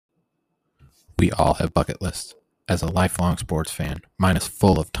We all have bucket lists. As a lifelong sports fan, mine is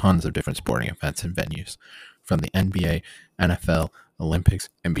full of tons of different sporting events and venues, from the NBA, NFL, Olympics,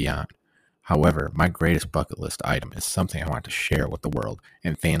 and beyond. However, my greatest bucket list item is something I want to share with the world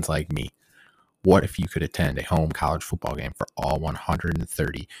and fans like me. What if you could attend a home college football game for all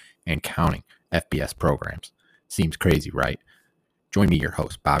 130 and counting FBS programs? Seems crazy, right? Join me, your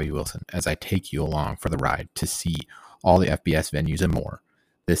host, Bobby Wilson, as I take you along for the ride to see all the FBS venues and more.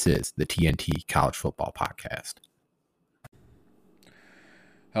 This is the TNT College Football Podcast.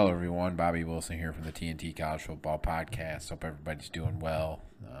 Hello, everyone. Bobby Wilson here from the TNT College Football Podcast. Hope everybody's doing well.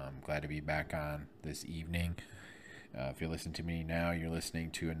 Glad to be back on this evening. If you're listening to me now, you're listening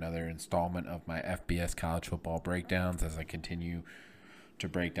to another installment of my FBS college football breakdowns as I continue to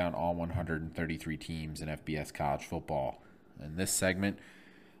break down all 133 teams in FBS college football. In this segment,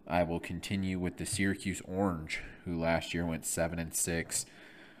 I will continue with the Syracuse Orange, who last year went 7-6,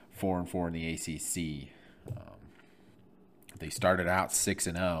 4-4 in the ACC. They started out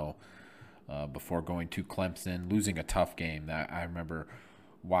 6-0 before going to Clemson, losing a tough game. That I remember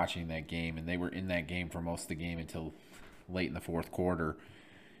watching that game, and they were in that game for most of the game until late in the fourth quarter,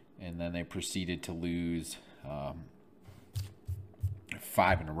 and then they proceeded to lose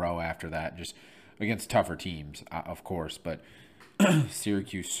 5 in a row after that, just against tougher teams, of course. But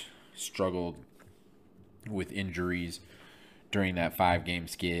Syracuse struggled with injuries during that 5-game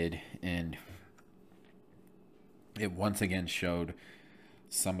skid, and it once again showed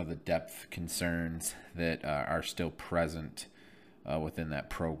some of the depth concerns that are still present within that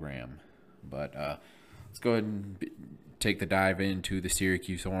program. But let's go ahead and take the dive into the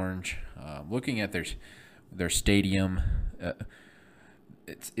Syracuse Orange. Looking at their stadium,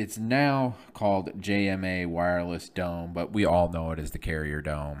 it's now called JMA Wireless Dome, but we all know it as the Carrier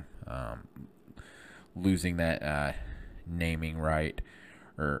Dome. Losing that naming right,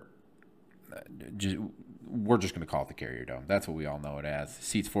 or we're just going to call it the Carrier Dome. That's what we all know it as.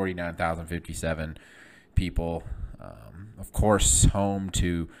 Seats 49,057 people. Of course, home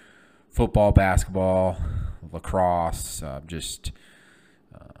to football, basketball, lacrosse.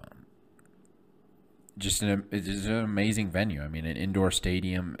 It's an amazing venue. I mean, an indoor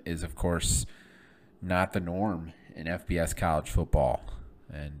stadium is, of course, not the norm in FBS college football,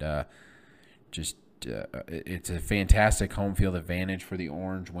 and it's a fantastic home field advantage for the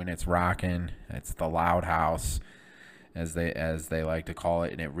Orange when it's rocking. It's the loud house, as they like to call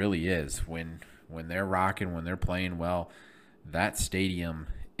it, and it really is. When they're rocking, when they're playing well, that stadium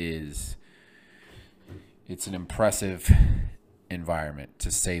it's an impressive environment,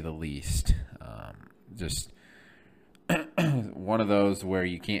 to say the least. Just one of those where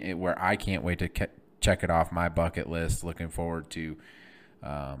I can't wait to check it off my bucket list. Looking forward to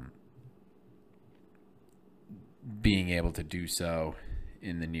being able to do so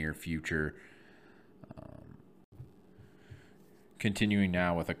in the near future. Continuing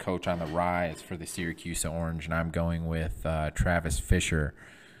now with a coach on the rise for the Syracuse Orange, and I'm going with Travis Fisher,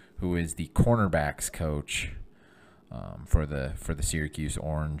 who is the cornerbacks coach for the Syracuse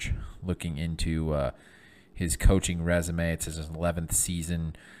Orange. Looking into his coaching resume, it's his 11th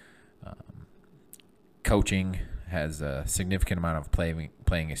season coaching. Has a significant amount of playing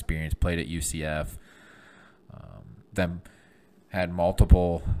experience. Played at UCF. Then had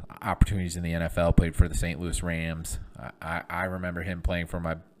multiple opportunities in the NFL. Played for the St. Louis Rams. I remember him playing for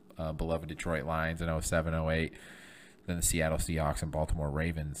my beloved Detroit Lions in 07-08. Then the Seattle Seahawks and Baltimore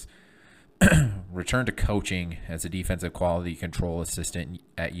Ravens. Returned to coaching as a defensive quality control assistant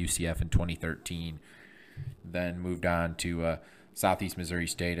at UCF in 2013. Then moved on to Southeast Missouri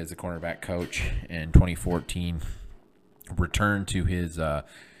State as a cornerback coach in 2014. Returned to his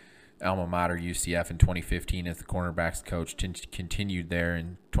alma mater, UCF, in 2015 as the cornerbacks coach. Continued there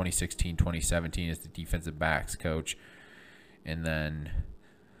in 2016-2017 as the defensive backs coach. And then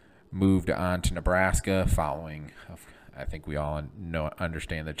moved on to Nebraska following, I think we all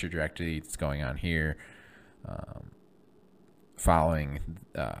understand the trajectory that's going on here. Following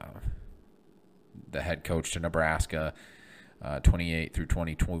the head coach to Nebraska, 28 through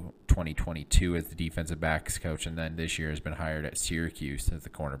 2022 as the defensive backs coach, and then this year has been hired at Syracuse as the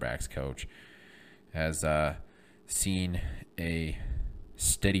cornerbacks coach. Has seen a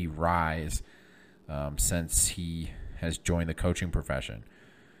steady rise since he has joined the coaching profession.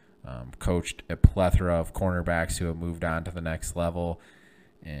 Coached a plethora of cornerbacks who have moved on to the next level,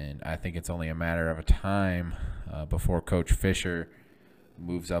 and I think it's only a matter of a time before Coach Fisher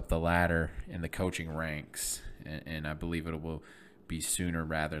moves up the ladder in the coaching ranks, and I believe it will be sooner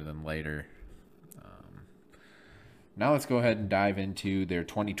rather than later. Now let's go ahead and dive into their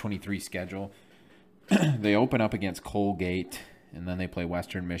 2023 schedule. They open up against Colgate, and then they play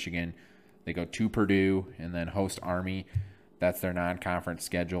Western Michigan, They go to Purdue and then host Army. That's their non-conference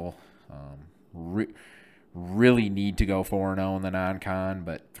schedule. Really need to go 4-0 in the non-con,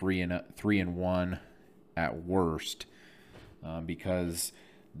 but 3-1 at worst, because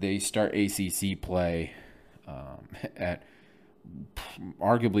they start ACC play at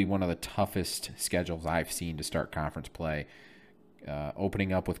arguably one of the toughest schedules I've seen to start conference play.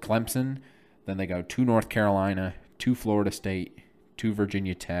 Opening up with Clemson, then they go to North Carolina, to Florida State, to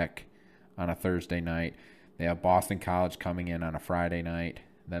Virginia Tech on a Thursday night. They have Boston College coming in on a Friday night.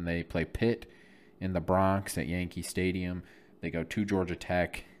 Then they play Pitt in the Bronx at Yankee Stadium. They go to Georgia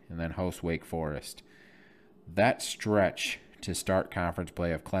Tech and then host Wake Forest. That stretch to start conference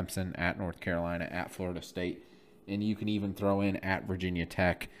play of Clemson at North Carolina, at Florida State, and you can even throw in at Virginia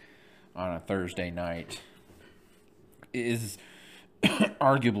Tech on a Thursday night, is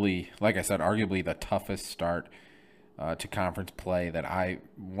arguably, like I said, arguably the toughest start to conference play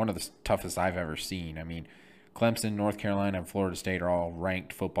one of the toughest I've ever seen. I mean, Clemson, North Carolina, and Florida State are all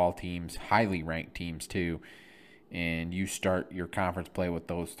ranked football teams, highly ranked teams too, and you start your conference play with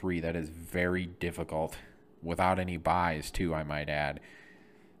those three. That is very difficult, without any buys too, I might add.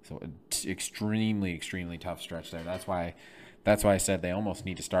 So it's extremely, extremely tough stretch there. That's why I said they almost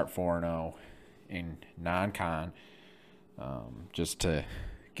need to start 4-0 in non-con, just to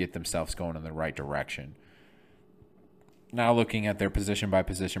get themselves going in the right direction. Now looking at their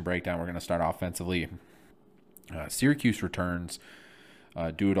position-by-position breakdown, we're going to start offensively. Syracuse returns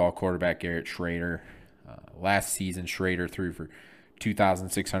do-it-all quarterback Garrett Schrader. Last season, Schrader threw for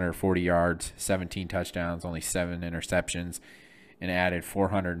 2,640 yards, 17 touchdowns, only 7 interceptions, and added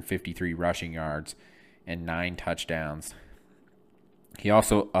 453 rushing yards and 9 touchdowns. He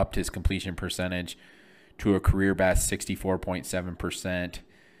also upped his completion percentage to a career best 64.7%.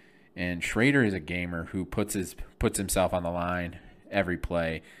 And Schrader is a gamer who puts himself on the line every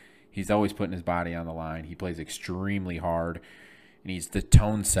play. He's always putting his body on the line. He plays extremely hard, and he's the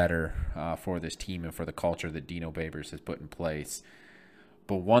tone setter for this team and for the culture that Dino Babers has put in place.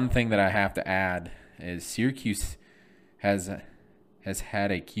 But one thing that I have to add is Syracuse has not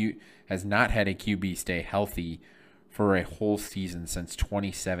had a QB stay healthy for a whole season since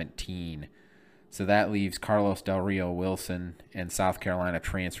 2017. So that leaves Carlos Del Rio Wilson and South Carolina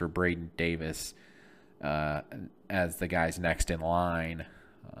transfer Braden Davis as the guys next in line.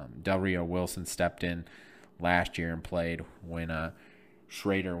 Del Rio Wilson stepped in last year and played when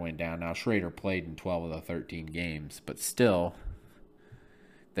Schrader went down. Now, Schrader played in 12 of the 13 games, but still,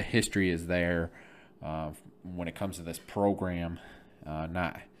 the history is there when it comes to this program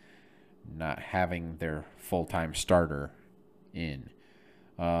not having their full-time starter in.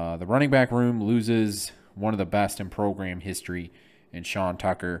 The running back room loses one of the best in program history in Sean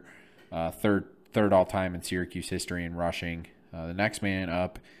Tucker, third all-time in Syracuse history in rushing. The next man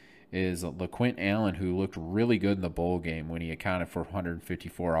up is LaQuint Allen, who looked really good in the bowl game when he accounted for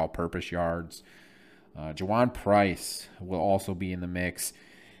 154 all-purpose yards. Jawan Price will also be in the mix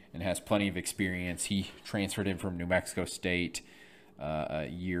and has plenty of experience. He transferred in from New Mexico State a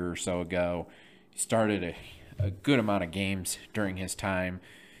year or so ago. He started a good amount of games during his time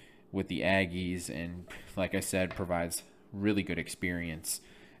with the Aggies, and like I said, provides really good experience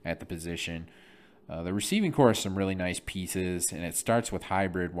at the position. The receiving core has some really nice pieces, and it starts with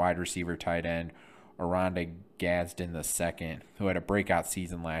hybrid wide receiver tight end Oronde Gadsden II, who had a breakout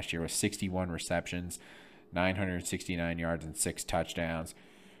season last year with 61 receptions, 969 yards, and 6 touchdowns.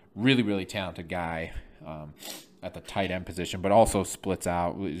 Really, really talented guy at the tight end position, but also splits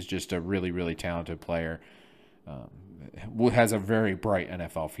out. Is just a really, really talented player. Has a very bright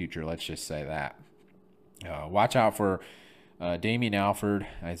NFL future, let's just say that. Watch out for Damian Alford,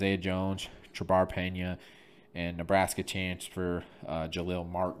 Isaiah Jones, Trabar Pena, and Nebraska transfer Jalil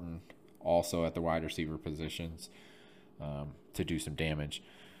Martin, also at the wide receiver positions, to do some damage.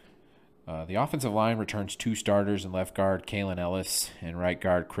 The offensive line returns 2 starters in left guard Kalen Ellis and right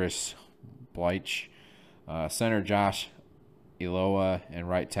guard Chris Bleich. Center Josh Iloa and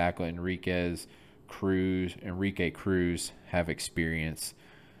right tackle Enrique Cruz have experience.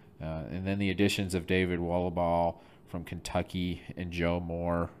 And then the additions of David Wallaball from Kentucky and Joe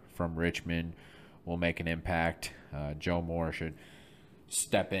Moore from Richmond will make an impact. Joe Moore should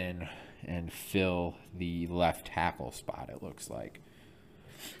step in and fill the left tackle spot, it looks like.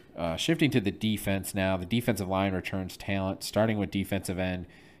 Shifting to the defense now, the defensive line returns talent, starting with defensive end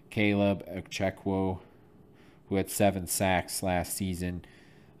Caleb Ochekwo, who had 7 sacks last season.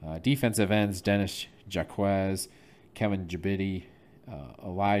 Defensive ends Dennis Jaquez, Kevin Jabidi,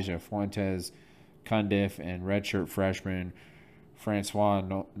 Elijah Fuentes, Cundiff, and redshirt freshman Francois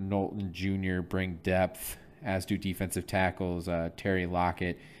Knowlton Jr. bring depth, as do defensive tackles Terry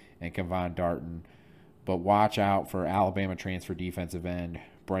Lockett and Kevon Darton. But watch out for Alabama transfer defensive end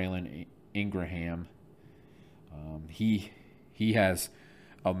Braylon Ingraham. He has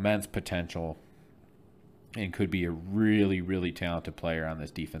immense potential and could be a really, really talented player on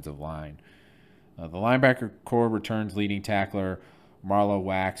this defensive line. The linebacker core returns leading tackler Marlo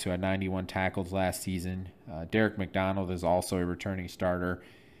Wax, who had 91 tackles last season. Derek McDonald is also a returning starter.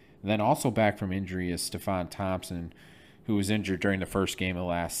 And then also back from injury is Stephon Thompson, who was injured during the first game of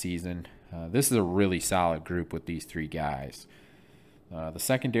last season. This is a really solid group with these three guys. The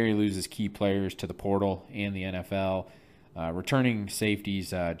secondary loses key players to the portal and the NFL. Returning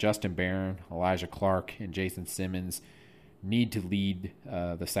safeties Justin Barron, Elijah Clark, and Jason Simmons need to lead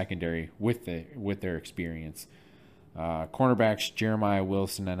the secondary with their experience. Cornerbacks Jeremiah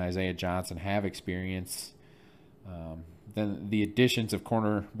Wilson and Isaiah Johnson have experience. Then the additions of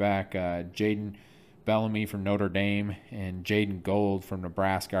cornerback Jaden Bellamy from Notre Dame and Jaden Gold from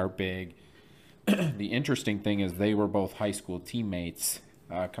Nebraska are big. The interesting thing is they were both high school teammates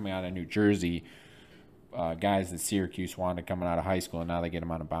coming out of New Jersey, guys that Syracuse wanted coming out of high school, and now they get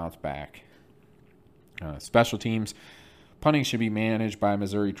them on a bounce back. Special teams, punting should be managed by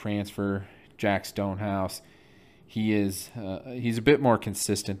Missouri transfer Jack Stonehouse. He's a bit more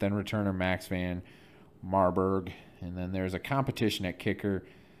consistent than returner Max Van Marburg. And then there's a competition at kicker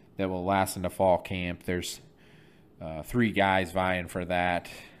that will last into fall camp. There's three guys vying for that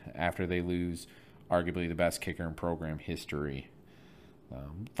after they lose arguably the best kicker in program history.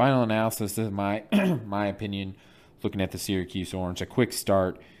 Final analysis, this is my my opinion, looking at the Syracuse Orange. A quick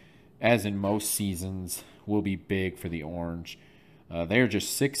start, as in most seasons, will be big for the Orange. They're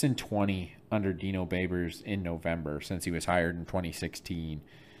just 6-20 under Dino Babers in November since he was hired in 2016.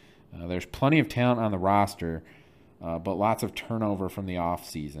 There's plenty of talent on the roster, but lots of turnover from the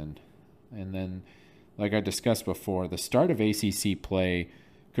offseason. And then, like I discussed before, the start of ACC play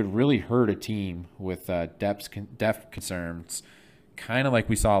could really hurt a team with depth concerns, kind of like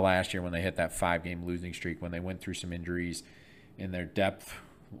we saw last year when they hit that 5-game losing streak, when they went through some injuries and their depth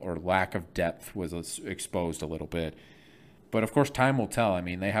or lack of depth was exposed a little bit. But, of course, time will tell. I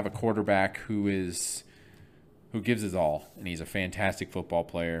mean, they have a quarterback who gives his all, and he's a fantastic football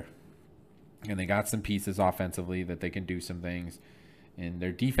player. And they got some pieces offensively that they can do some things. And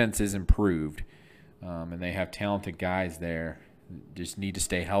their defense is improved. And they have talented guys there. Just need to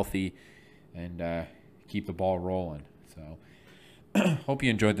stay healthy and keep the ball rolling. So, hope you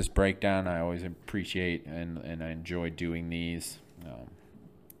enjoyed this breakdown. I always appreciate and I enjoy doing these.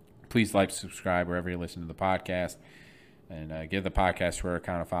 Please like, subscribe wherever you listen to the podcast. And give the podcast Twitter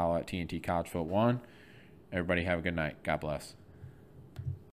account a follow at TNT College Foot 1. Everybody have a good night. God bless.